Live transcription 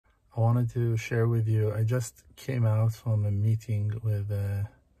I wanted to share with you, I just came out from a meeting with a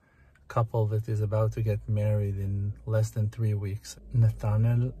couple that is about to get married in less than 3 weeks.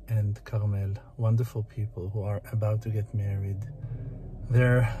 Nathaniel and Carmel, wonderful people who are about to get married.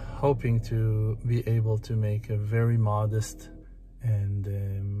 They're hoping to be able to make a very modest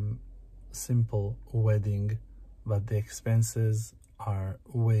and simple wedding, but the expenses are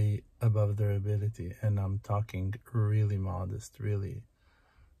way above their ability, and I'm talking really modest, really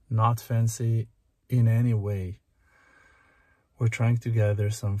not fancy in any way. We're trying to gather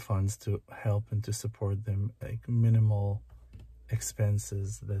some funds to help and to support them, like minimal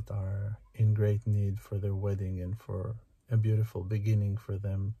expenses that are in great need for their wedding and for a beautiful beginning for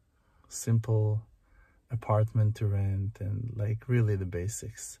them. Simple apartment to rent and like really the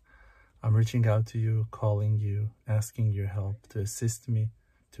basics. I'm reaching out to you, calling you, asking your help to assist me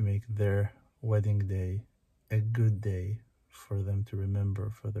to make their wedding day a good day for them to remember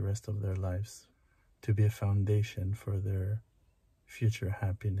for the rest of their lives, to be a foundation for their future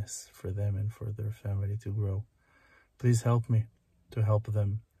happiness for them and for their family to grow. Please help me to help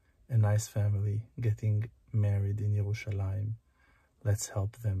them, a nice family getting married in Yerushalayim. Let's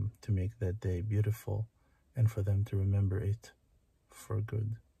help them to make that day beautiful and for them to remember it for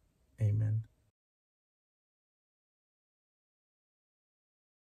good. Amen.